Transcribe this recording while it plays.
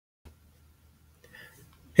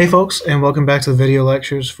Hey folks, and welcome back to the video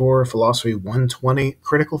lectures for Philosophy 120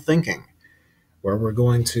 Critical Thinking, where we're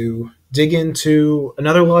going to dig into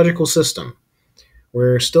another logical system.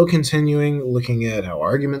 We're still continuing looking at how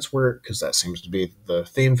arguments work, because that seems to be the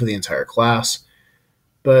theme for the entire class.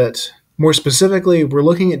 But more specifically, we're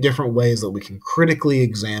looking at different ways that we can critically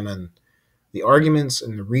examine the arguments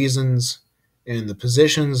and the reasons and the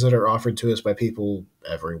positions that are offered to us by people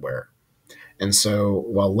everywhere. And so,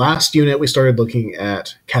 while last unit we started looking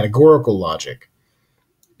at categorical logic,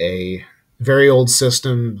 a very old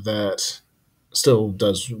system that still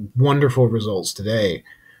does wonderful results today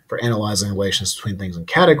for analyzing relations between things and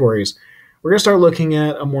categories, we're going to start looking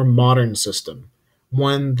at a more modern system,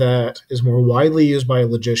 one that is more widely used by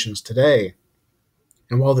logicians today.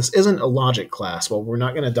 And while this isn't a logic class, well, we're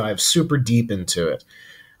not going to dive super deep into it.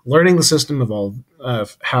 Learning the system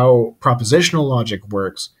of how propositional logic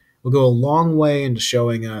works will go a long way into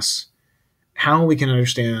showing us how we can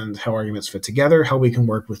understand how arguments fit together, how we can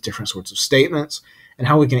work with different sorts of statements, and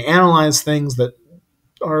how we can analyze things that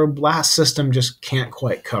our last system just can't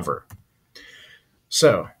quite cover.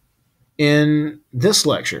 So, in this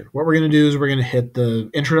lecture, what we're going to do is we're going to hit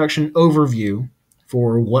the introduction overview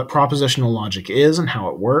for what propositional logic is and how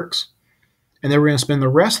it works. And then we're going to spend the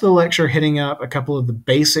rest of the lecture hitting up a couple of the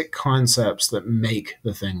basic concepts that make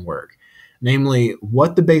the thing work. Namely,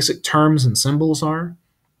 what the basic terms and symbols are,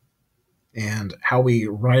 and how we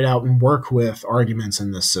write out and work with arguments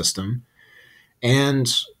in this system,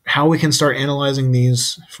 and how we can start analyzing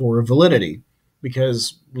these for validity.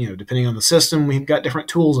 Because, depending on the system, we've got different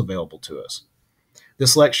tools available to us.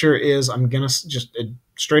 This lecture is, I'm going to just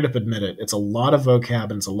straight up admit it, it's a lot of vocab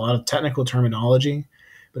and it's a lot of technical terminology.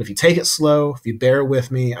 But if you take it slow, if you bear with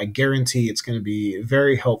me, I guarantee it's going to be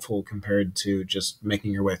very helpful compared to just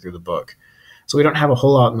making your way through the book. So we don't have a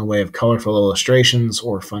whole lot in the way of colorful illustrations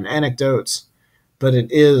or fun anecdotes, but it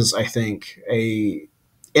is, I think, a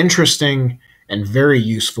interesting and very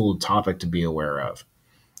useful topic to be aware of.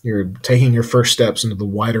 You're taking your first steps into the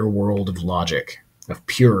wider world of logic, of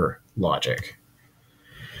pure logic.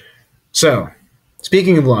 So,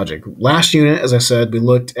 speaking of logic, last unit, as I said, we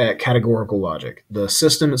looked at categorical logic, the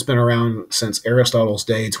system that's been around since Aristotle's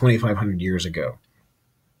day 2,500 years ago.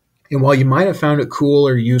 And while you might have found it cool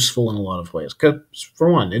or useful in a lot of ways, because for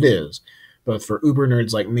one, it is, both for uber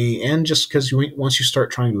nerds like me, and just because once you start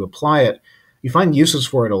trying to apply it, you find uses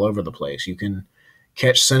for it all over the place. You can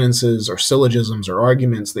catch sentences or syllogisms or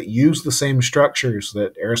arguments that use the same structures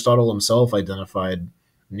that Aristotle himself identified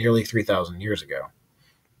nearly 3,000 years ago.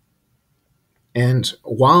 And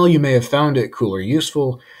while you may have found it cool or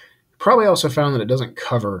useful, you probably also found that it doesn't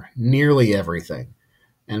cover nearly everything.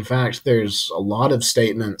 In fact, there's a lot of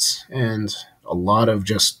statements and a lot of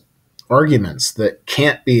just arguments that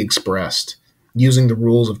can't be expressed using the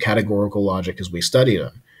rules of categorical logic as we study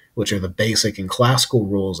them, which are the basic and classical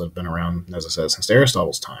rules that have been around, as I said, since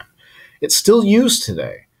Aristotle's time. It's still used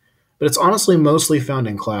today, but it's honestly mostly found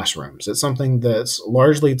in classrooms. It's something that's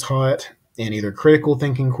largely taught in either critical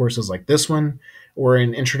thinking courses like this one or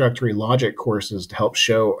in introductory logic courses to help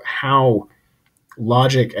show how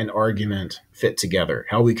logic and argument fit together,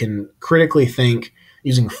 how we can critically think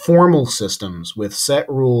using formal systems with set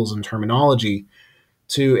rules and terminology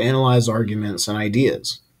to analyze arguments and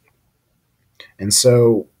ideas. And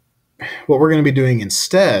so what we're going to be doing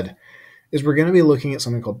instead is we're going to be looking at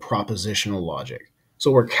something called propositional logic.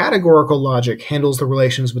 So where categorical logic handles the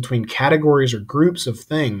relations between categories or groups of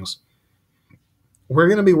things, we're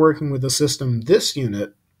going to be working with a system this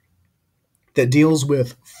unit that deals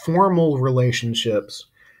with formal relationships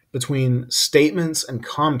between statements and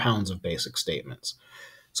compounds of basic statements.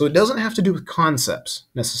 So it doesn't have to do with concepts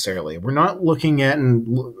necessarily. We're not looking at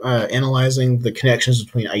and analyzing the connections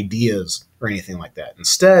between ideas or anything like that.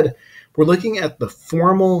 Instead, we're looking at the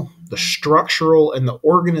formal, the structural, and the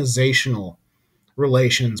organizational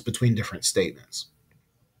relations between different statements.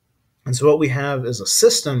 And so what we have is a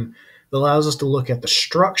system that allows us to look at the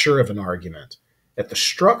structure of an argument, at the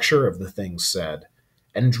structure of the things said,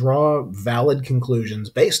 and draw valid conclusions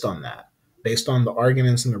based on that, based on the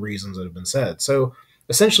arguments and the reasons that have been said. So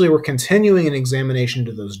essentially, we're continuing an examination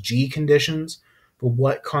to those G conditions for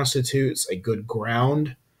what constitutes a good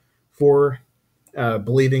ground for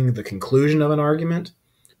believing the conclusion of an argument.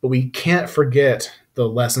 But we can't forget the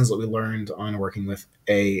lessons that we learned on working with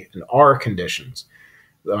A and R conditions,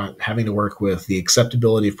 having to work with the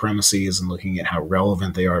acceptability of premises and looking at how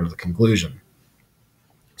relevant they are to the conclusion.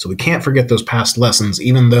 So we can't forget those past lessons,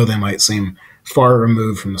 even though they might seem far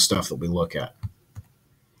removed from the stuff that we look at.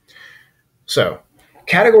 So,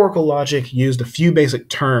 categorical logic used a few basic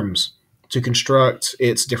terms to construct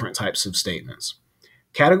its different types of statements.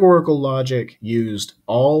 Categorical logic used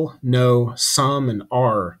all, no, some, and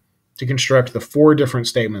are to construct the four different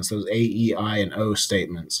statements, those A, E, I, and O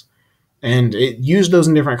statements. And it used those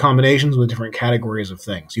in different combinations with different categories of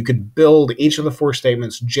things. You could build each of the four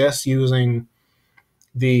statements just using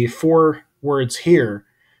the four words here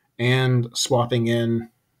and swapping in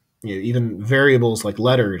even variables like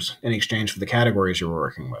letters in exchange for the categories you're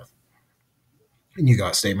working with. And you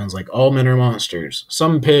got statements like all men are monsters,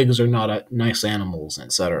 some pigs are not nice animals,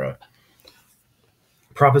 etc.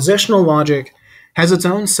 Propositional logic has its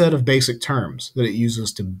own set of basic terms that it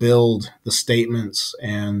uses to build the statements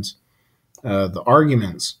and the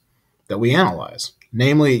arguments that we analyze.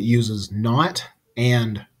 Namely, it uses not,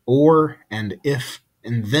 and, or, and if,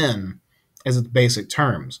 and then as its basic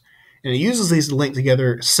terms. And it uses these to link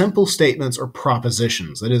together simple statements or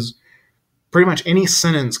propositions. That is, pretty much any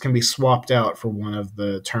sentence can be swapped out for one of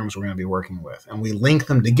the terms we're going to be working with. And we link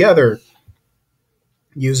them together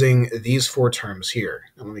using these four terms here.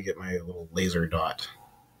 And let me get my little laser dot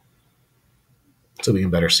so we can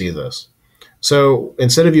better see this. So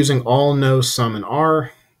instead of using all, no, some, and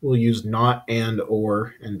are, we'll use not, and,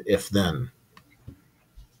 or, and if, then.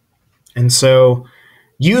 And so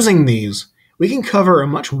using these, we can cover a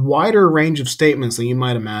much wider range of statements than you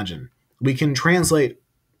might imagine. We can translate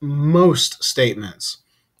most statements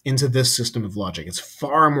into this system of logic. It's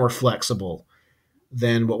far more flexible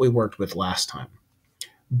than what we worked with last time.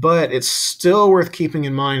 But it's still worth keeping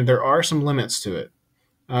in mind there are some limits to it.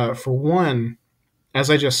 For one,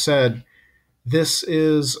 as I just said, this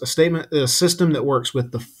is a system that works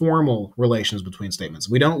with the formal relations between statements.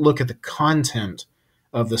 We don't look at the content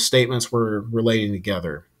of the statements we're relating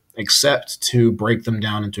together, except to break them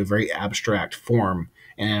down into a very abstract form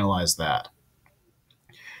and analyze that.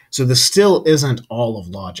 So this still isn't all of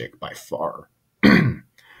logic by far.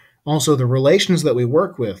 Also, the relations that we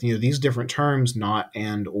work with, these different terms, not,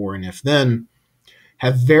 and, or, and if, then,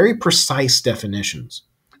 have very precise definitions.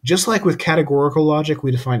 Just like with categorical logic,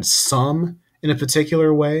 we define some in a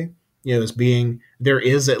particular way, as being there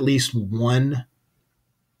is at least one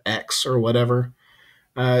X or whatever.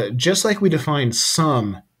 Just like we define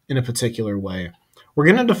some in a particular way, we're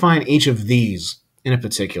going to define each of these in a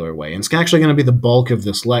particular way. And it's actually going to be the bulk of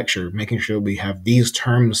this lecture, making sure we have these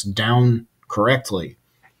terms down correctly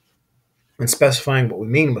and specifying what we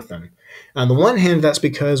mean with them. On the one hand, that's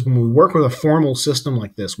because when we work with a formal system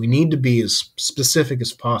like this, we need to be as specific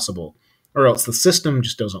as possible, or else the system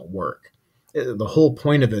just doesn't work. The whole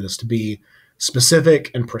point of it is to be specific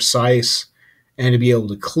and precise and to be able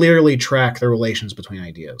to clearly track the relations between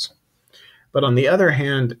ideas. But on the other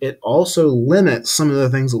hand, it also limits some of the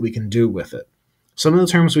things that we can do with it. Some of the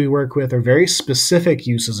terms we work with are very specific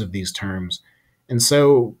uses of these terms, and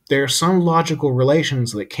so there are some logical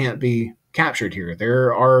relations that can't be captured here.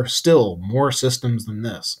 There are still more systems than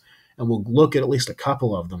this, and we'll look at least a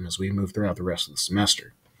couple of them as we move throughout the rest of the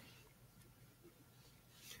semester.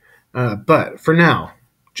 But for now,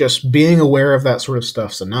 just being aware of that sort of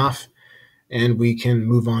stuff's enough, and we can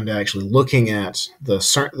move on to actually looking at the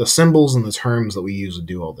symbols and the terms that we use to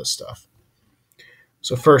do all this stuff.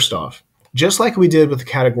 So first off, just like we did with the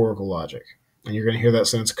categorical logic, and you're going to hear that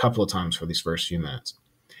sentence a couple of times for these first few minutes,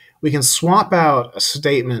 we can swap out a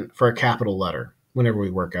statement for a capital letter whenever we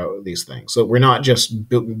work out these things. So we're not just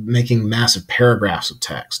making massive paragraphs of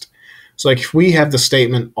text. So like if we have the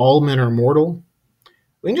statement, all men are mortal,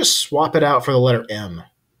 we can just swap it out for the letter M,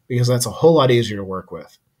 because that's a whole lot easier to work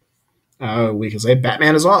with. We can say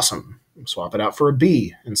Batman is awesome, swap it out for a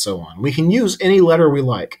B, and so on. We can use any letter we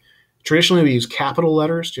like. Traditionally, we use capital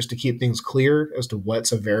letters just to keep things clear as to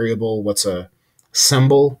what's a variable, what's a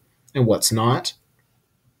symbol, and what's not.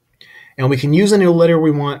 And we can use any letter we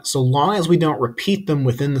want so long as we don't repeat them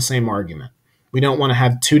within the same argument. We don't want to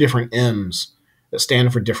have two different M's that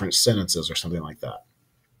stand for different sentences or something like that.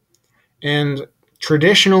 And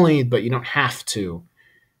traditionally, but you don't have to,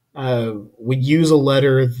 we use a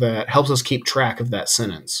letter that helps us keep track of that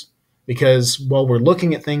sentence. Because while we're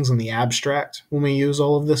looking at things in the abstract when we use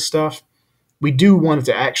all of this stuff, we do want it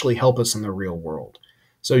to actually help us in the real world.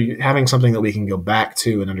 So having something that we can go back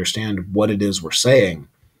to and understand what it is we're saying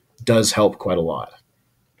does help quite a lot.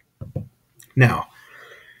 Now,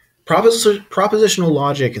 propositional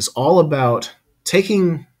logic is all about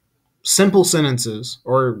taking simple sentences,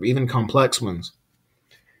 or even complex ones,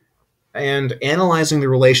 and analyzing the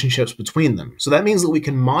relationships between them. So that means that we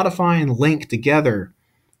can modify and link together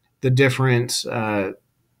the different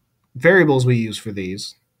variables we use for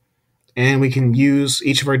these, and we can use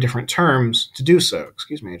each of our different terms to do so.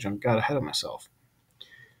 Excuse me, I got ahead of myself.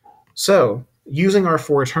 So, using our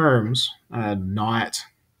four terms, not,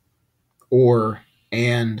 or,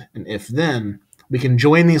 and if, then, we can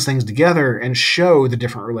join these things together and show the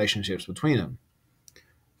different relationships between them.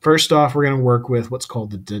 First off, we're going to work with what's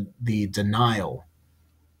called the denial,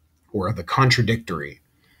 or the contradictory,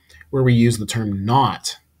 where we use the term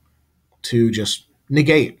not to just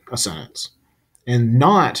negate a sentence. And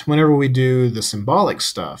not, whenever we do the symbolic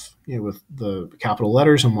stuff, with the capital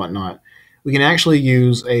letters and whatnot, we can actually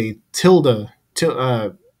use a tilde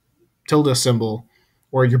symbol,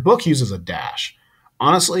 or your book uses a dash.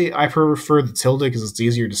 Honestly, I prefer the tilde because it's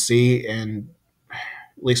easier to see, and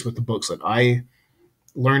at least with the books that I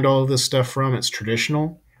learned all of this stuff from, it's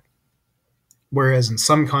traditional. Whereas in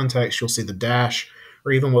some contexts, you'll see the dash,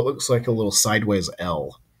 or even what looks like a little sideways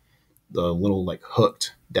L, the little like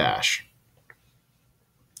hooked dash.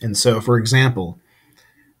 And so, for example,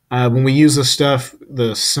 when we use this stuff,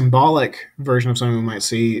 the symbolic version of something we might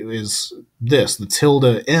see is this, the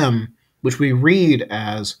tilde M, which we read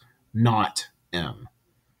as not M.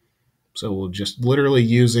 So we're just literally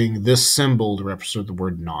using this symbol to represent the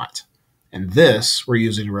word not. And this we're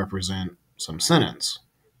using to represent some sentence.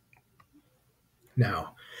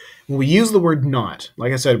 Now, when we use the word not,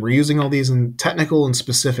 like I said, we're using all these in technical and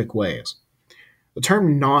specific ways. The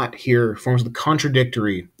term not here forms the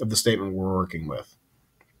contradictory of the statement we're working with.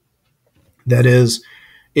 That is,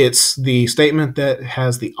 it's the statement that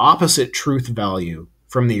has the opposite truth value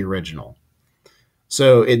from the original.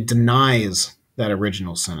 So it denies that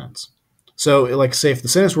original sentence. So, like, say, if the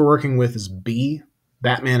sentence we're working with is B,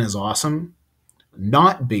 Batman is awesome,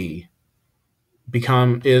 not B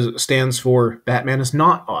stands for Batman is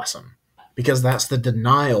not awesome, because that's the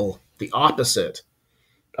denial, the opposite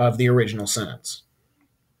of the original sentence.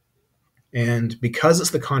 And because it's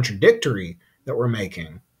the contradictory that we're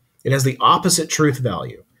making, it has the opposite truth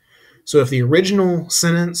value. So if the original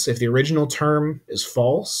sentence, if the original term is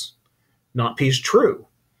false, not P is true.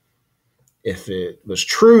 If it was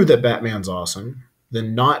true that Batman's awesome,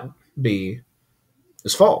 then not B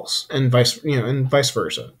is false, and vice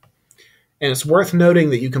versa. And it's worth noting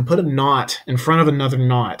that you can put a not in front of another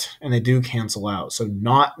not, and they do cancel out. So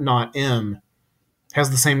not M has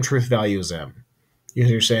the same truth value as M.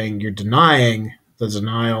 You're saying you're denying the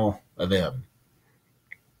denial of M.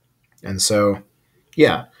 And so,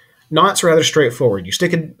 yeah, not's rather straightforward. You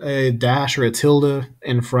stick a dash or a tilde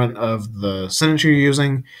in front of the sentence you're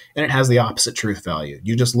using, and it has the opposite truth value.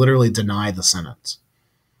 You just literally deny the sentence.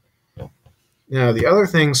 Now, the other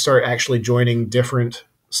things start actually joining different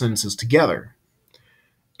sentences together.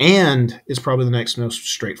 And is probably the next most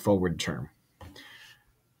straightforward term.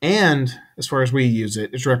 And, as far as we use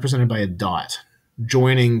it, is represented by a dot,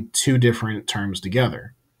 joining two different terms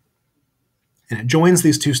together. And it joins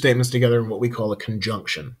these two statements together in what we call a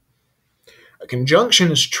conjunction. A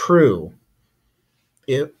conjunction is true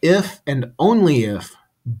if and only if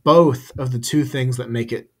both of the two things that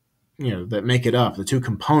make it, up, the two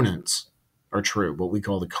components, are true, what we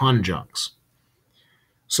call the conjuncts.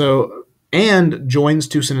 So, and joins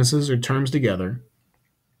two sentences or terms together,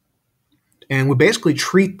 and we basically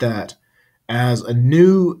treat that as a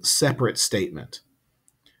new separate statement.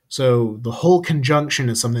 So the whole conjunction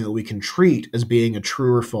is something that we can treat as being a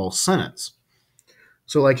true or false sentence.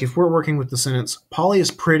 So like if we're working with the sentence, Polly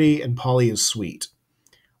is pretty and Polly is sweet.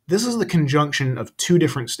 This is the conjunction of two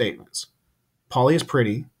different statements. Polly is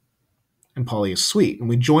pretty and Polly is sweet. And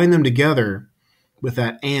we join them together with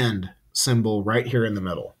that and symbol right here in the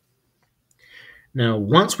middle. Now,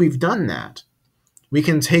 once we've done that, we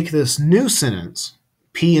can take this new sentence,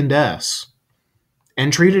 P and S,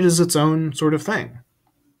 and treat it as its own sort of thing.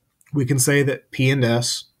 We can say that P and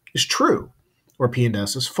S is true, or P and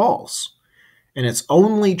S is false. And it's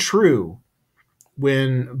only true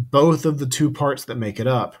when both of the two parts that make it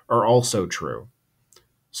up are also true.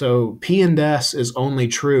 So P and S is only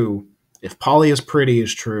true if Polly is pretty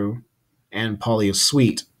is true and Polly is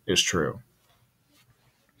sweet is true.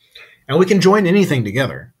 And we can join anything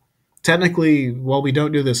together. Technically, while we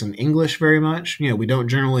don't do this in English very much, we don't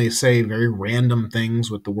generally say very random things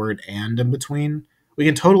with the word and in between. We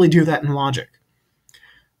can totally do that in logic.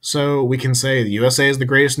 So we can say the USA is the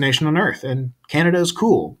greatest nation on earth, and Canada is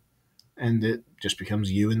cool, and it just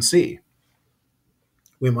becomes U and C.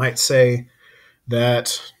 We might say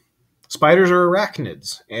that spiders are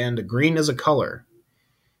arachnids, and green is a color,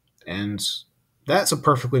 and that's a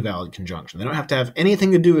perfectly valid conjunction. They don't have to have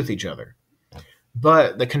anything to do with each other.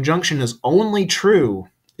 But the conjunction is only true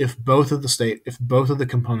if both of the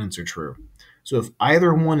components are true. So if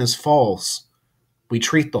either one is false, we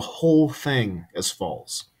treat the whole thing as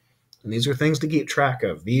false. And these are things to keep track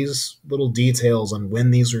of. These little details on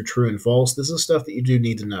when these are true and false, this is stuff that you do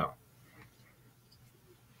need to know.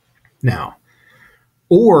 Now,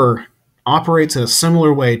 or operates in a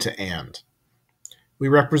similar way to and. we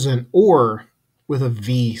represent or with a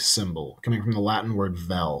V symbol, coming from the Latin word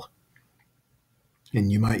vel.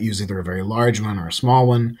 And you might use either a very large one or a small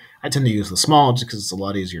one. I tend to use the small just because it's a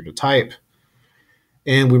lot easier to type.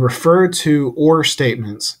 And we refer to or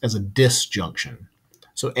statements as a disjunction.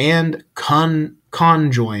 So and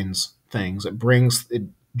conjoins things. It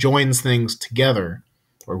joins things together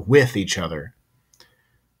or with each other.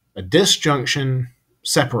 A disjunction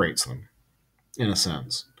separates them, in a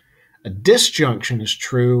sense. A disjunction is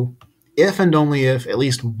true if and only if at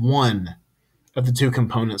least one of the two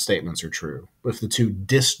component statements are true, if the two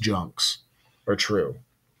disjuncts are true.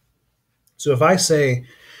 So if I say,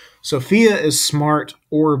 Sophia is smart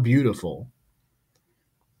or beautiful,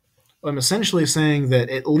 I'm essentially saying that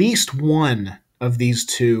at least one of these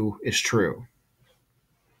two is true.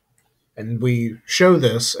 And we show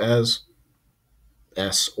this as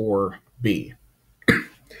S or B.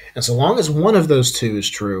 And so long as one of those two is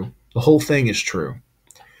true, the whole thing is true.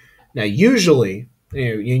 Now, usually,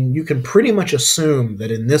 you can pretty much assume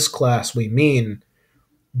that in this class we mean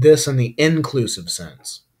this in the inclusive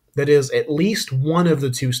sense. That is, at least one of the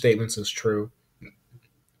two statements is true,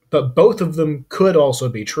 but both of them could also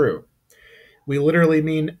be true. We literally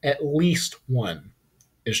mean at least one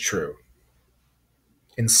is true.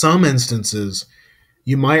 In some instances,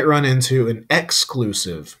 you might run into an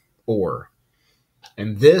exclusive or.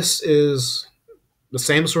 And this is the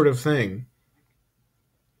same sort of thing,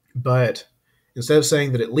 but instead of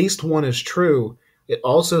saying that at least one is true, it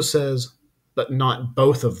also says, but not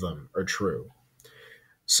both of them are true.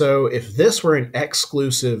 So if this were an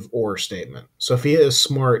exclusive or statement, Sophia is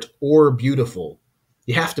smart or beautiful,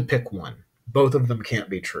 you have to pick one. Both of them can't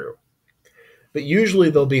be true. But usually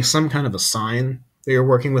there'll be some kind of a sign that you're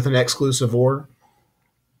working with an exclusive or.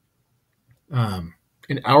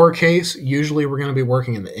 In our case, usually we're going to be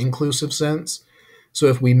working in the inclusive sense. So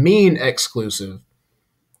if we mean exclusive,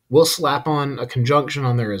 we'll slap on a conjunction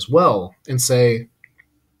on there as well and say,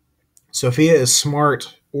 Sophia is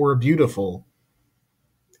smart or beautiful,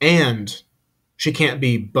 and she can't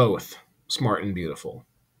be both smart and beautiful.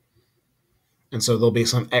 And so there'll be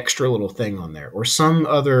some extra little thing on there. Or some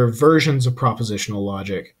other versions of propositional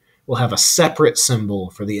logic will have a separate symbol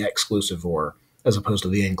for the exclusive or as opposed to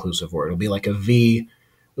the inclusive or. It'll be like a V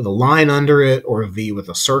with a line under it or a V with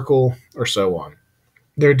a circle or so on.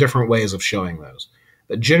 There are different ways of showing those.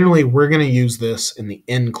 But generally, we're going to use this in the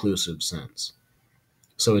inclusive sense.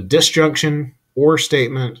 So a disjunction or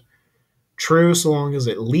statement, true so long as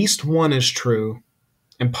at least one is true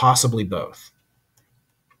and possibly both.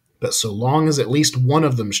 But so long as at least one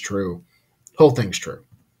of them's true, the whole thing's true.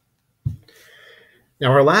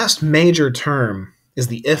 Now, our last major term is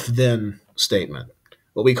the if-then statement,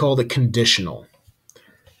 what we call the conditional.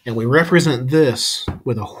 And we represent this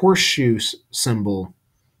with a horseshoe symbol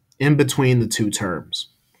in between the two terms.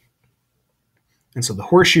 And so the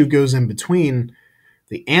horseshoe goes in between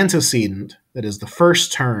the antecedent, that is the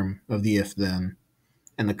first term of the if-then,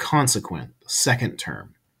 and the consequent, the second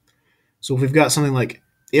term. So if we've got something like,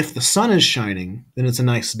 if the sun is shining, then it's a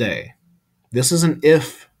nice day. This is an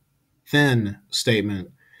if-then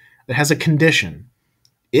statement that has a condition.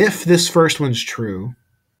 If this first one's true,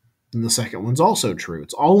 then the second one's also true.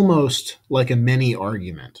 It's almost like a mini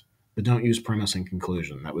argument, but don't use premise and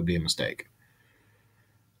conclusion. That would be a mistake.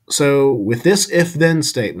 So with this if-then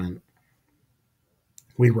statement,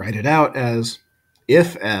 we write it out as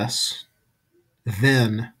if S,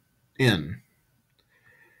 then N.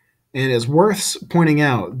 And it's worth pointing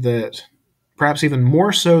out that perhaps even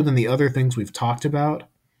more so than the other things we've talked about,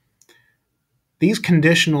 these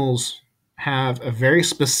conditionals have a very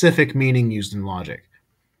specific meaning used in logic.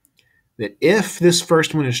 That if this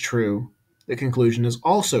first one is true, the conclusion is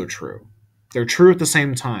also true. They're true at the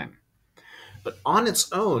same time. But on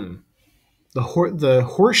its own, the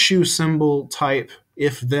horseshoe symbol type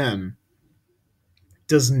if-then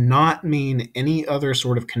does not mean any other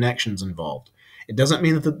sort of connections involved. It doesn't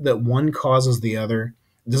mean that one causes the other.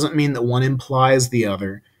 It doesn't mean that one implies the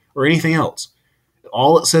other or anything else.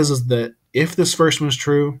 All it says is that if this first one's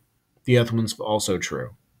true, the other one's also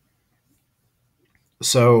true.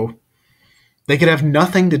 So they could have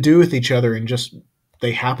nothing to do with each other and just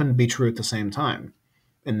they happen to be true at the same time.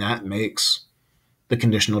 And that makes the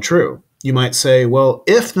conditional true. You might say, well,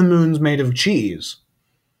 if the moon's made of cheese,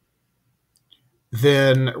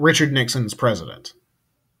 then Richard Nixon's president.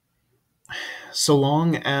 So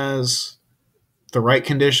long as the right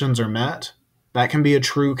conditions are met, that can be a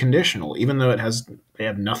true conditional, even though they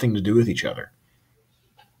have nothing to do with each other.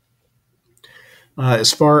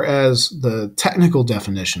 As far as the technical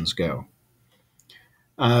definitions go,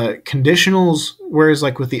 conditionals, whereas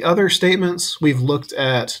like with the other statements, we've looked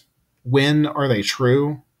at when are they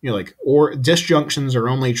true? Like, or disjunctions are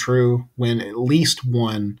only true when at least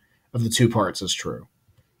one of the two parts is true.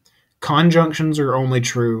 Conjunctions are only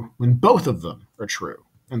true when both of them are true,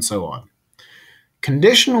 and so on.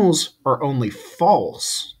 Conditionals are only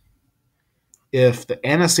false if the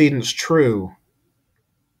antecedent's true,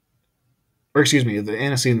 or excuse me, if the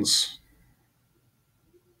antecedent's,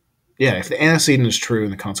 yeah, if the antecedent is true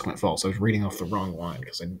and the consequent false. I was reading off the wrong line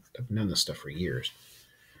because I've known this stuff for years.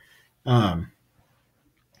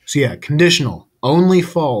 So yeah, conditional, only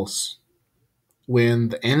false when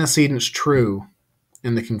the antecedent's true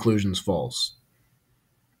and the conclusion's false.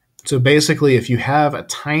 So basically, if you have a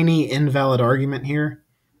tiny invalid argument here,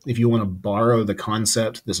 if you want to borrow the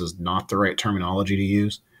concept, this is not the right terminology to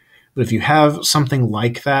use, but if you have something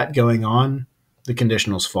like that going on, the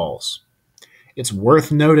conditional's false. It's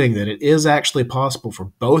worth noting that it is actually possible for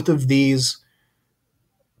both of these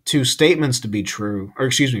two statements to be true, or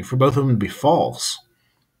excuse me, for both of them to be false,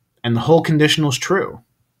 and the whole conditional is true.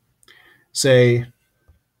 Say,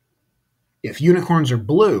 if unicorns are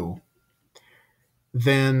blue,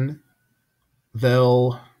 then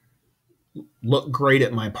they'll look great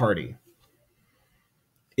at my party.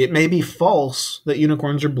 It may be false that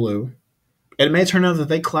unicorns are blue, and it may turn out that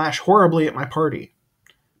they clash horribly at my party.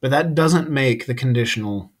 But that doesn't make the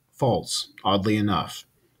conditional false, oddly enough,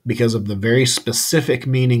 because of the very specific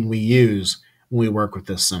meaning we use when we work with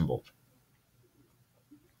this symbol.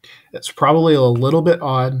 It's probably a little bit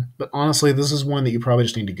odd, but honestly, this is one that you probably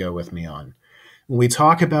just need to go with me on. When we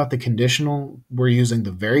talk about the conditional, we're using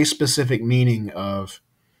the very specific meaning of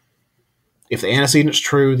if the antecedent is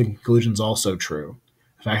true, the conclusion is also true.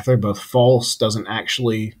 The fact they're both false doesn't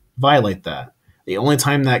actually violate that. The only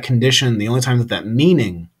time that condition, the only time that that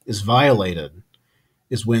meaning is violated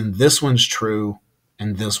is when this one's true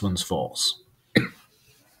and this one's false.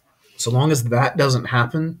 So long as that doesn't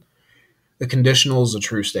happen, the conditional is a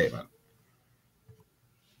true statement.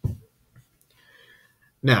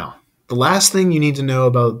 Now, the last thing you need to know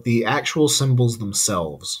about the actual symbols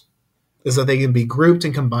themselves is that they can be grouped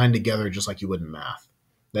and combined together just like you would in math.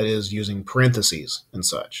 That is, using parentheses and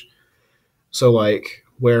such. So like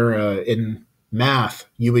where in math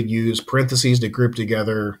you would use parentheses to group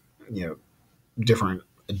together, different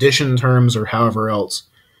addition terms or however else,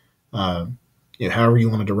 however you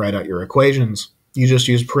wanted to write out your equations, you just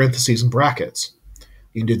use parentheses and brackets.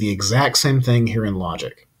 You can do the exact same thing here in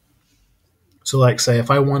logic. So like say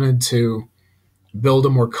if I wanted to build a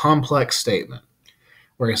more complex statement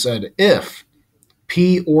where I said if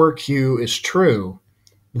P or Q is true,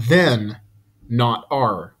 then not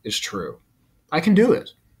R is true. I can do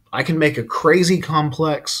it. I can make a crazy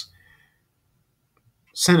complex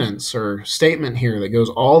sentence or statement here that goes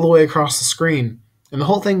all the way across the screen, and the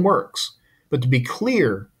whole thing works. But to be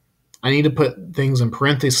clear, I need to put things in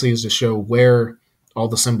parentheses to show where all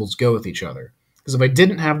the symbols go with each other. Because if I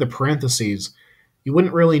didn't have the parentheses, you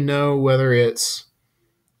wouldn't really know whether it's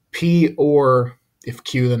P or if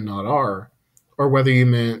Q then not R, or whether you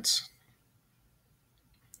meant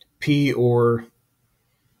P or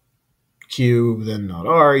Q then not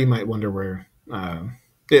R. You might wonder where.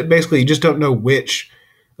 Basically, you just don't know which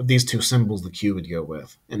of these two symbols the Q would go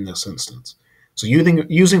with in this instance. So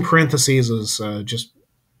using parentheses is just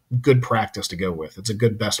good practice to go with. It's a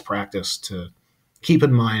good best practice to keep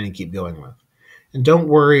in mind and keep going with. And don't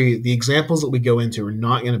worry, the examples that we go into are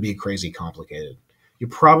not going to be crazy complicated. You're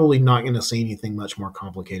probably not going to see anything much more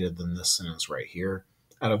complicated than this sentence right here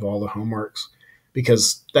out of all the homeworks,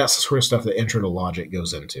 because that's the sort of stuff that Intro to Logic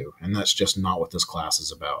goes into, and that's just not what this class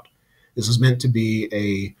is about. This is meant to be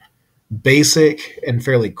a basic and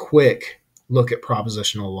fairly quick look at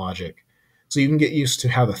propositional logic, so you can get used to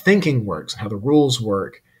how the thinking works and how the rules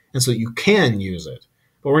work, and so you can use it.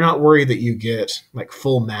 But we're not worried that you get like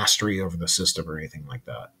full mastery over the system or anything like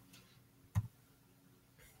that.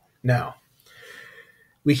 Now,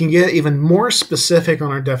 we can get even more specific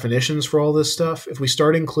on our definitions for all this stuff if we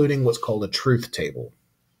start including what's called a truth table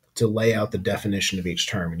to lay out the definition of each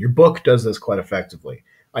term. And your book does this quite effectively.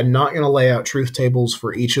 I'm not going to lay out truth tables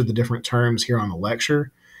for each of the different terms here on the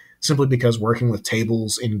lecture, simply because working with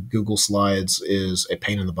tables in Google Slides is a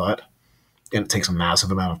pain in the butt, and it takes a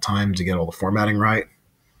massive amount of time to get all the formatting right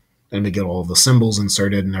and to get all of the symbols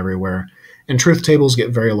inserted and everywhere. And truth tables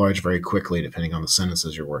get very large very quickly depending on the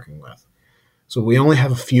sentences you're working with. So we only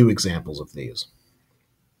have a few examples of these.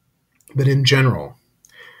 But in general,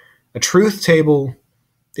 a truth table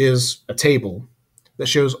is a table that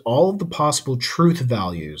shows all of the possible truth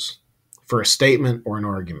values for a statement or an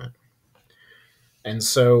argument. And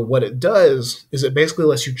so what it does is it basically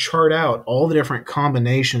lets you chart out all the different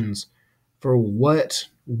combinations for what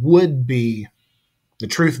would be the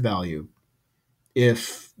truth value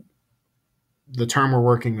if the term we're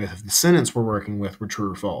working with, if the sentence we're working with were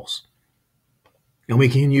true or false. And we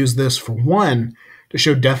can use this for one to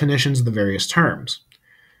show definitions of the various terms.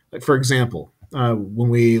 Like for example, when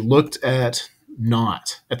we looked at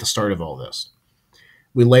not at the start of all this,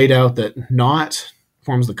 we laid out that not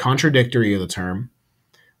forms the contradictory of the term.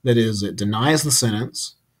 That is, it denies the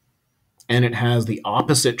sentence and it has the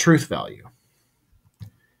opposite truth value.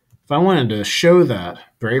 If I wanted to show that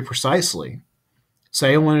very precisely,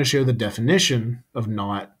 say I wanted to show the definition of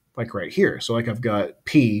not, like right here. So like I've got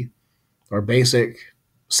P, our basic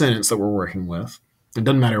sentence that we're working with. It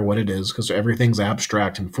doesn't matter what it is because everything's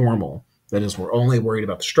abstract and formal. That is, we're only worried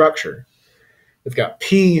about the structure. We've got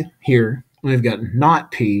P here, and we've got not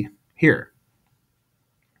P here.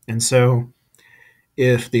 And so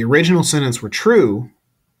if the original sentence were true,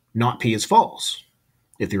 not P is false.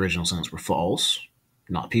 If the original sentence were false,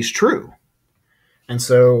 not P is true. And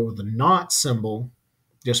so the not symbol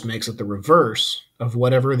just makes it the reverse of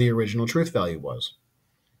whatever the original truth value was.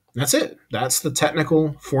 That's it. That's the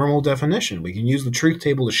technical, formal definition. We can use the truth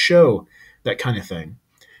table to show that kind of thing.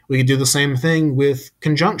 We could do the same thing with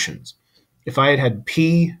conjunctions. If I had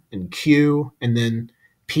P and Q and then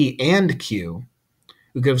P and Q,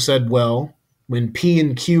 we could have said, well, when P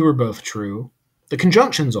and Q are both true, the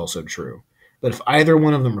conjunction's also true. But if either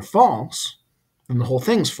one of them are false, then the whole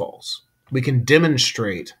thing's false. We can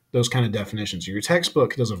demonstrate those kind of definitions. Your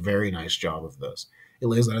textbook does a very nice job of this. It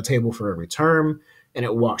lays out a table for every term, and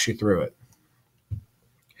it walks you through it.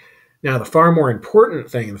 Now, the far more important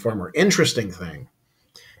thing, the far more interesting thing,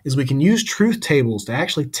 is we can use truth tables to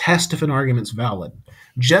actually test if an argument's valid,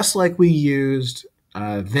 just like we used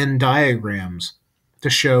Venn diagrams to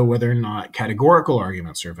show whether or not categorical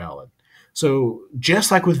arguments are valid. So just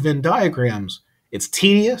like with Venn diagrams, it's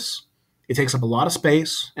tedious, it takes up a lot of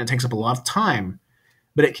space, and it takes up a lot of time,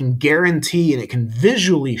 but it can guarantee and it can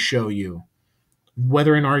visually show you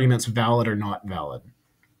whether an argument's valid or not valid.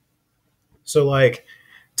 So like,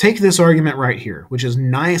 take this argument right here, which is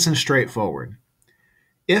nice and straightforward.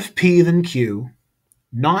 If P, then Q,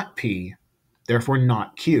 not P, therefore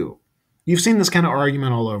not Q. You've seen this kind of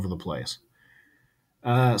argument all over the place.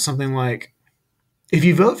 Something like, if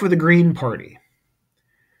you vote for the Green Party,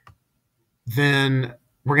 then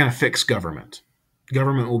we're going to fix government.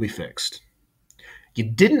 Government will be fixed. You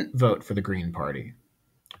didn't vote for the Green Party,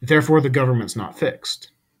 therefore the government's not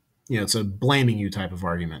fixed. You know, it's a blaming you type of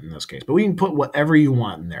argument in this case. But we can put whatever you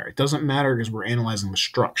want in there. It doesn't matter because we're analyzing the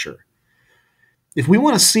structure. If we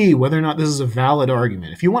want to see whether or not this is a valid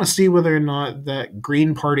argument, if you want to see whether or not that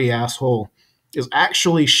Green Party asshole is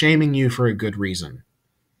actually shaming you for a good reason,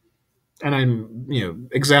 and I'm,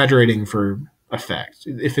 exaggerating for effect.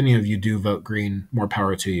 If any of you do vote Green, more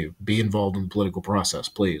power to you. Be involved in the political process,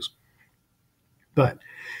 please. But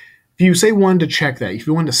if you say one to check that, if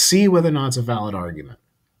you want to see whether or not it's a valid argument,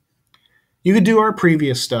 you could do our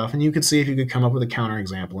previous stuff and you could see if you could come up with a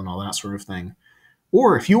counterexample and all that sort of thing.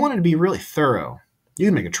 Or if you wanted to be really thorough, you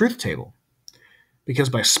can make a truth table. Because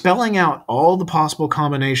by spelling out all the possible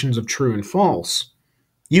combinations of true and false,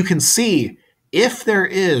 you can see if there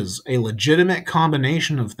is a legitimate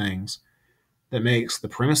combination of things that makes the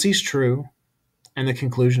premises true and the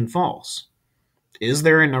conclusion false. Is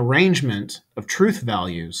there an arrangement of truth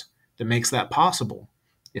values that makes that possible?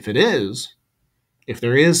 If it is, if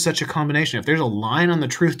there is such a combination, if there's a line on the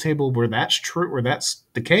truth table where that's true, where that's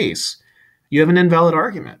the case, you have an invalid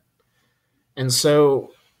argument. And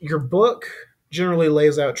so your book generally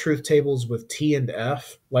lays out truth tables with T and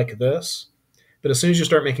F like this. But as soon as you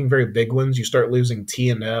start making very big ones, you start losing T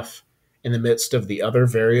and F in the midst of the other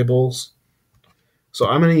variables. So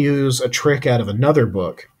I'm going to use a trick out of another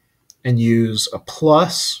book and use a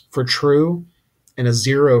plus for true and a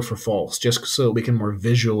 0 for false, just so we can more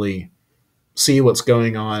visually see what's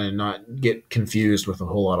going on and not get confused with a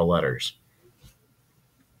whole lot of letters.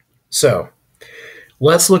 So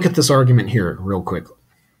let's look at this argument here real quickly.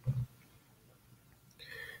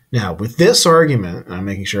 Now, with this argument, I'm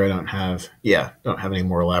making sure I don't have any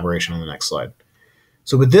more elaboration on the next slide.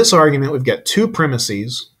 So with this argument, we've got two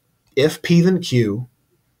premises, if P then Q,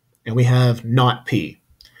 and we have not P.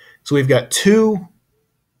 So we've got two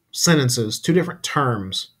sentences, two different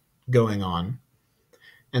terms going on.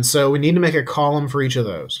 And so we need to make a column for each of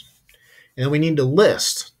those. And then we need to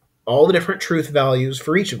list all the different truth values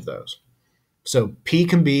for each of those. So P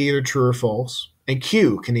can be either true or false, and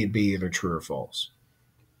Q can be either true or false.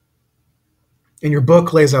 And your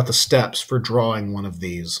book lays out the steps for drawing one of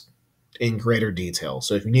these in greater detail.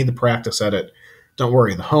 So if you need to practice at it, don't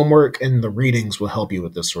worry. The homework and the readings will help you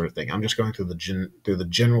with this sort of thing. I'm just going through the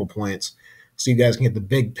general points so you guys can get the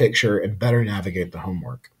big picture and better navigate the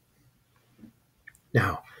homework.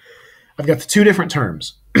 Now, I've got the two different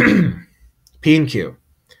terms, P and Q.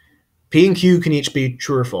 P and Q can each be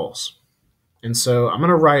true or false. And so I'm going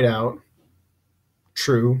to write out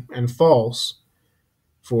true and false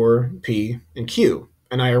for P and Q.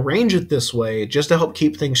 And I arrange it this way just to help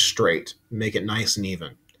keep things straight, make it nice and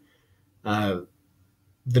even.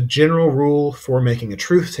 The general rule for making a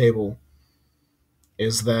truth table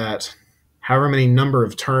is that however many number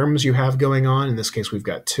of terms you have going on, in this case we've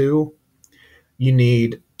got 2, you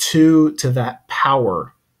need 2 to that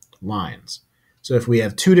power lines. So if we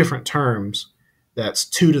have 2 different terms, that's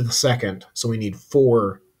 2 to the second, so we need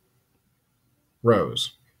 4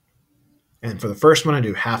 rows. And for the first one, I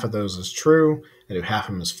do half of those as true, I do half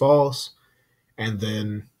of them as false, and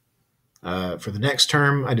then for the next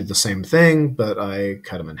term, I did the same thing, but I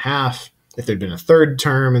cut them in half. If there'd been a third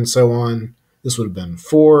term and so on, this would have been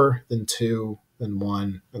 4, then 2, then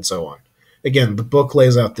 1, and so on. Again, the book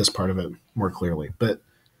lays out this part of it more clearly, but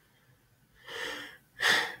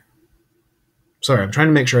sorry, I'm trying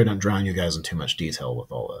to make sure I don't drown you guys in too much detail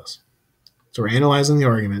with all this. So we're analyzing the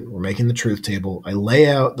argument, we're making the truth table. I lay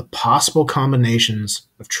out the possible combinations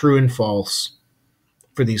of true and false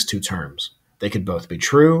for these two terms. They could both be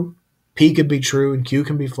true, P could be true and Q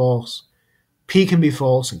can be false, P can be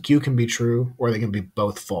false and Q can be true, or they can be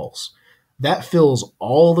both false. That fills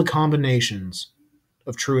all the combinations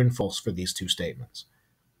of true and false for these two statements.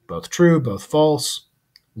 Both true, both false,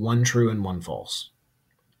 one true and one false.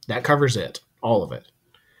 That covers it, all of it.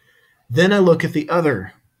 Then I look at the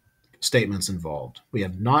other statements involved. We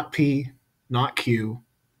have not P, not Q,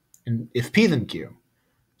 and if P, then Q.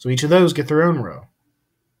 So each of those get their own row.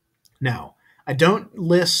 Now, I don't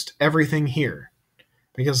list everything here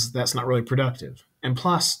because that's not really productive. And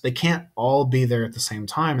plus, they can't all be there at the same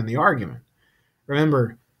time in the argument.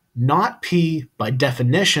 Remember, not P, by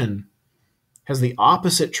definition, has the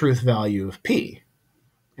opposite truth value of P,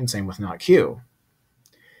 and same with not Q.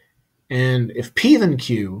 And if P then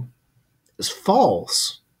Q is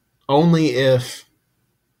false, only if,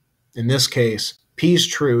 in this case, P is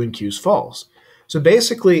true and Q is false. So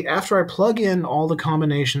basically, after I plug in all the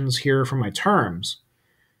combinations here for my terms,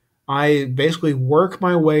 I basically work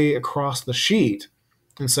my way across the sheet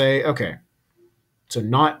and say, okay, so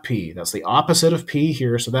not P, that's the opposite of P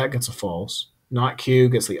here, so that gets a false. Not Q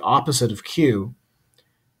gets the opposite of Q.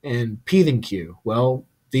 And P then Q, well,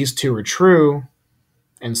 these two are true,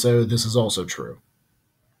 and so this is also true.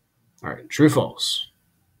 All right, true, false.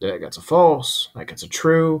 That gets a false, that gets a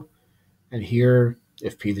true, and here,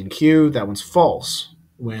 if P then Q, that one's false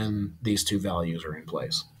when these two values are in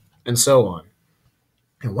place, and so on.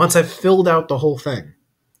 And once I've filled out the whole thing,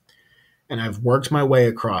 and I've worked my way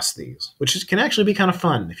across these, which can actually be kind of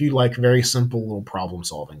fun if you like very simple little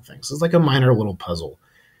problem-solving things. It's like a minor little puzzle.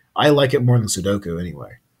 I like it more than Sudoku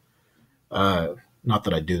anyway. Not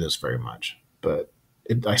that I do this very much, but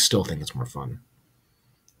I still think it's more fun.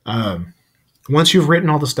 Once you've written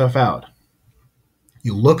all the stuff out,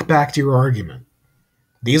 you look back to your argument.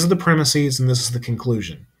 These are the premises, and this is the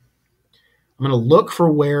conclusion. I'm going to look for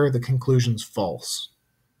where the conclusion's false.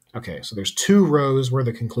 Okay, so there's 2 rows where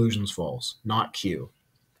the conclusion's false, not Q.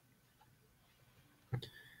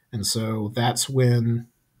 And so that's when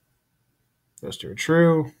those 2 are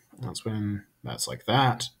true. That's when that's like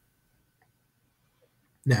that.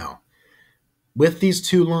 Now, with these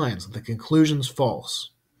 2 lines, the conclusion's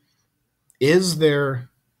false. Is there,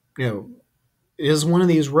 is one of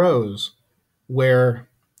these rows where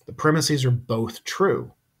the premises are both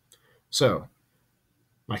true? So,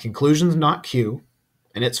 my conclusion's not Q,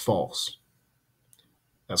 and it's false.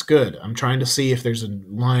 That's good. I'm trying to see if there's a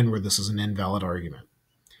line where this is an invalid argument.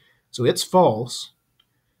 So it's false.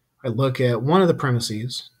 I look at one of the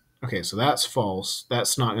premises. Okay, so that's false.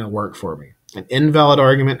 That's not going to work for me. An invalid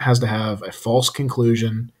argument has to have a false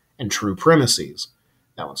conclusion and true premises.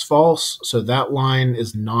 That one's false, so that line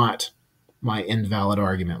is not my invalid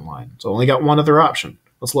argument line. So I only got one other option.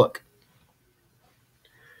 Let's look.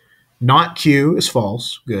 Not Q is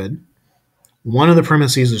false. Good. One of the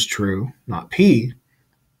premises is true, not P.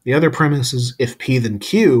 The other premise is if P then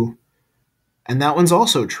Q, and that one's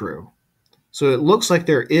also true. So it looks like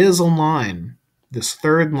there is a line, this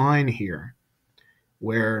third line here,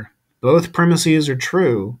 where both premises are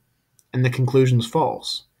true and the conclusion's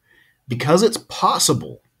false. Because it's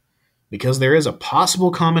possible, because there is a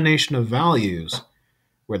possible combination of values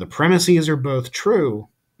where the premises are both true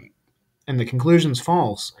and the conclusion's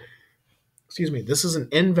false, this is an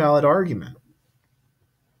invalid argument.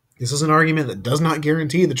 This is an argument that does not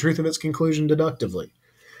guarantee the truth of its conclusion deductively.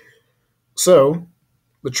 So,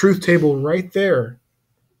 the truth table right there,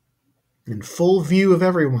 in full view of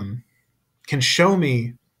everyone, can show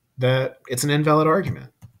me that it's an invalid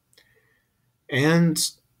argument. And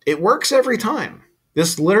it works every time.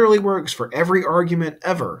 This literally works for every argument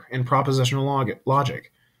ever in propositional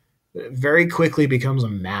logic. It very quickly becomes a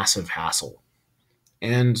massive hassle.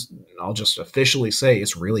 And I'll just officially say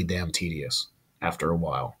it's really damn tedious after a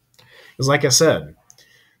while. Because like I said,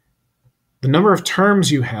 the number of terms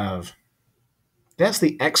you have, that's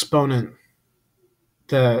the exponent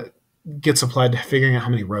that gets applied to figuring out how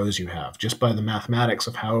many rows you have, just by the mathematics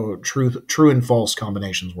of how true and false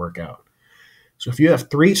combinations work out. So if you have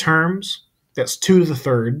 3 terms, that's 2 to the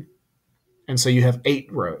third, and so you have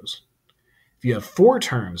 8 rows. If you have 4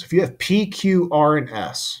 terms, if you have P, Q, R, and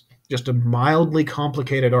S, just a mildly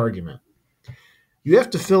complicated argument, you have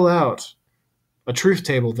to fill out a truth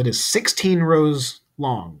table that is 16 rows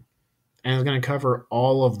long, and it's going to cover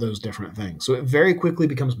all of those different things. So it very quickly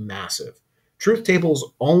becomes massive. Truth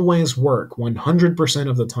tables always work 100%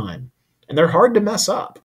 of the time, and they're hard to mess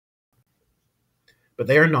up. But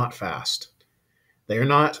they are not fast. They are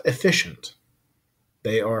not efficient.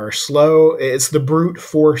 They are slow. It's the brute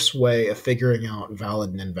force way of figuring out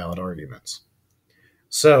valid and invalid arguments.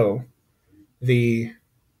 So the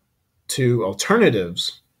 2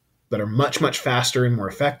 alternatives that are much, much faster and more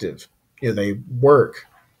effective, they work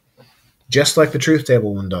just like the truth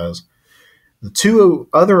table one does. The 2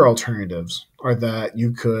 other alternatives are that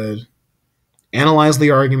you could analyze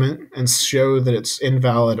the argument and show that it's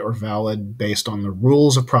invalid or valid based on the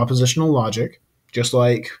rules of propositional logic, just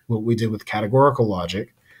like what we did with categorical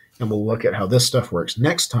logic, and we'll look at how this stuff works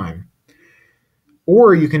next time.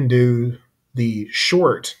 Or you can do the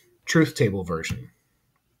short truth table version,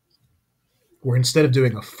 where instead of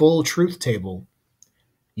doing a full truth table,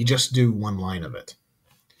 you just do 1 line of it.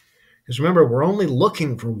 Because remember, we're only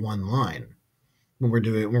looking for 1 line when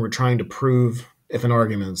we're trying to prove if an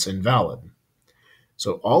argument's invalid.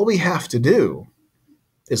 So all we have to do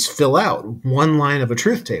is fill out 1 line of a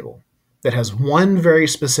truth table that has 1 very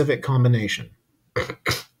specific combination.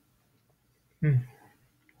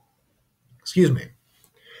 Excuse me.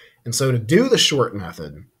 And so to do the short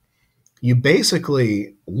method, you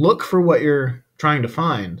basically look for what you're trying to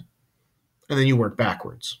find, and then you work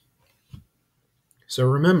backwards. So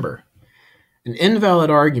remember, an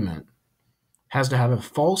invalid argument has to have a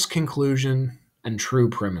false conclusion and true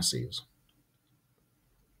premises.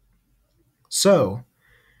 So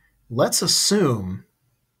let's assume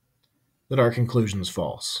that our conclusion is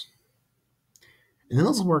false. And then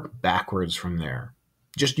let's work backwards from there,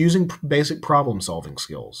 just using basic problem-solving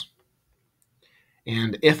skills.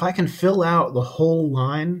 And if I can fill out the whole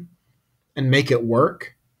line and make it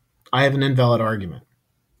work, I have an invalid argument.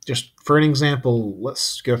 Just for an example,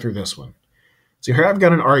 let's go through this one. So here I've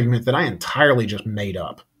got an argument that I entirely just made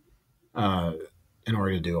up in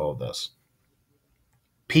order to do all of this.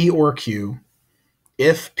 P or Q.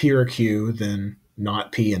 If P or Q, then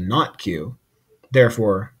not P and not Q.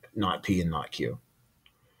 Therefore, not P and not Q.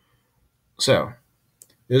 So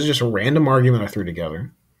this is just a random argument I threw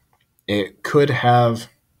together. It could have,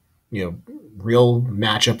 real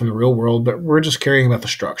matchup in the real world, but we're just caring about the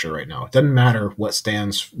structure right now. It doesn't matter what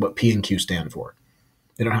P and Q stand for.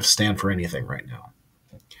 They don't have to stand for anything right now.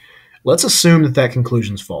 Let's assume that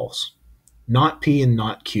conclusion's false. Not P and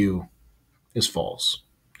not Q is false.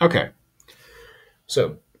 Okay.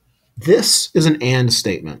 So this is an AND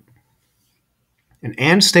statement. And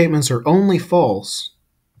AND statements are only false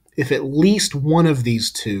if at least one of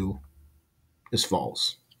these 2 is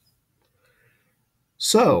false.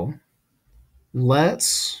 So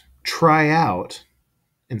let's try out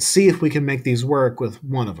and see if we can make these work with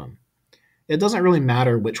one of them. It doesn't really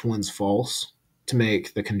matter which one's false to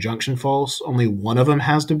make the conjunction false. Only one of them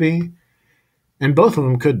has to be, and both of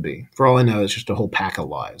them could be. For all I know, it's just a whole pack of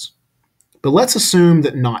lies. But let's assume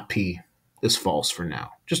that not P is false for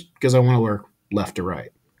now, just because I want to work left to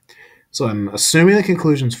right. So I'm assuming the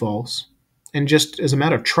conclusion's false, and just as a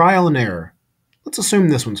matter of trial and error, let's assume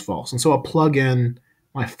this one's false. And so I'll plug in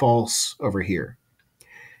my false over here.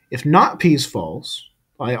 If not P is false,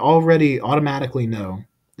 I already automatically know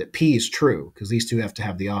that P is true, because these 2 have to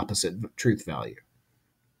have the opposite truth value.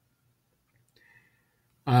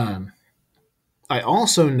 I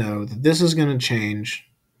also know that this is going to change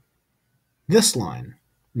this line,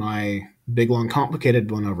 my big, long,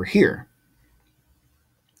 complicated one over here.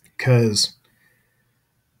 Because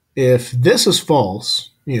if this is false,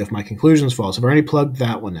 if my conclusion is false, I've already plugged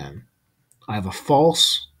that one in. I have a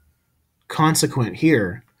false consequent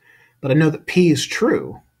here, but I know that P is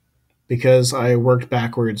true because I worked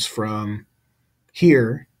backwards from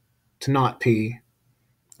here to not P,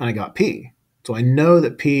 and I got P. So I know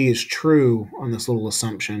that P is true on this little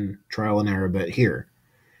assumption trial and error bit here.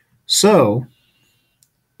 So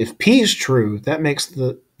if P is true, that makes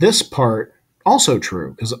this part also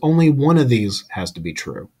true because only one of these has to be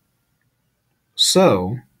true.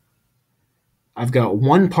 So I've got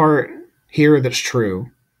one part here that's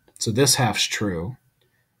true. So this half's true.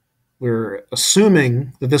 We're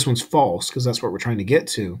assuming that this one's false because that's what we're trying to get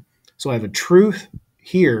to. So I have a truth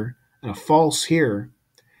here and a false here,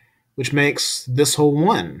 which makes this whole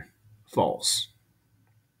one false.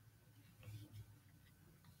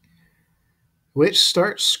 Which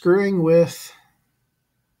starts screwing with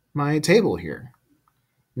my table here.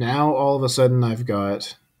 Now all of a sudden I've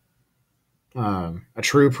got a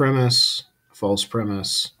true premise, a false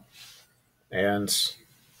premise, and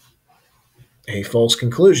a false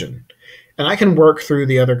conclusion. And I can work through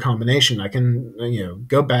the other combination. I can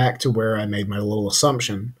go back to where I made my little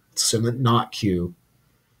assumption, assume that not Q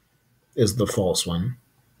is the false one.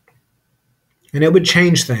 And it would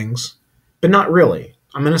change things, but not really.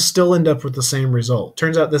 I'm going to still end up with the same result.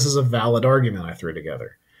 Turns out this is a valid argument I threw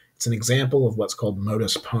together. It's an example of what's called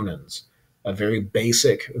modus ponens, a very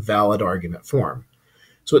basic valid argument form.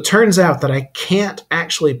 So it turns out that I can't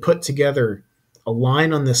actually put together a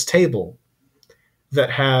line on this table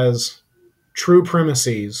that has true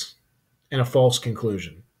premises and a false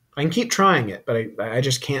conclusion. I can keep trying it, but I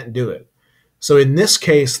just can't do it. So in this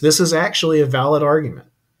case, this is actually a valid argument.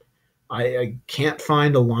 I can't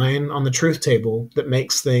find a line on the truth table that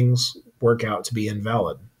makes things work out to be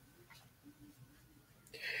invalid.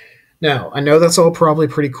 Now, I know that's all probably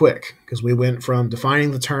pretty quick because we went from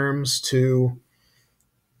defining the terms to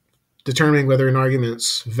determining whether an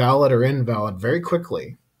argument's valid or invalid very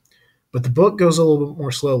quickly. But the book goes a little bit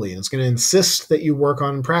more slowly, and it's going to insist that you work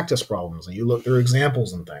on practice problems and you look through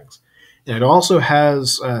examples and things. And it also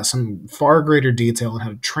has some far greater detail on how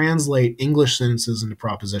to translate English sentences into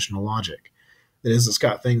propositional logic. That is, it's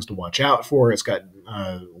got things to watch out for. It's got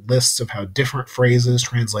lists of how different phrases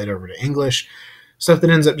translate over to English, stuff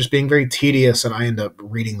that ends up just being very tedious, and I end up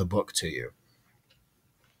reading the book to you.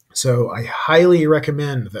 So I highly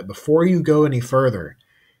recommend that before you go any further,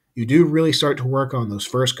 you do really start to work on those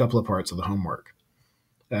first couple of parts of the homework,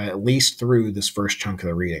 at least through this first chunk of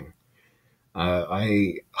the reading.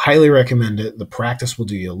 I highly recommend it. The practice will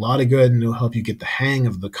do you a lot of good, and it'll help you get the hang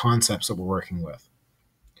of the concepts that we're working with.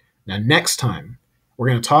 Now, next time, we're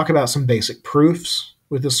going to talk about some basic proofs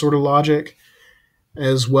with this sort of logic,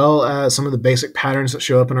 as well as some of the basic patterns that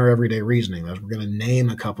show up in our everyday reasoning. We're going to name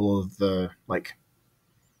a couple of the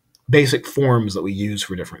basic forms that we use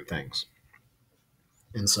for different things.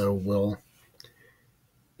 And so we'll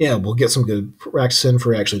get some good practice in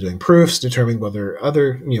for actually doing proofs, determining whether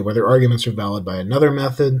arguments are valid by another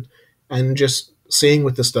method, and just seeing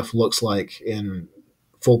what this stuff looks like in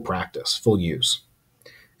full practice, full use.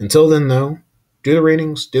 Until then, though, do the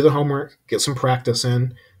readings, do the homework, get some practice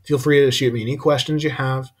in. Feel free to shoot me any questions you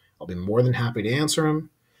have. I'll be more than happy to answer them.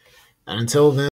 And until then,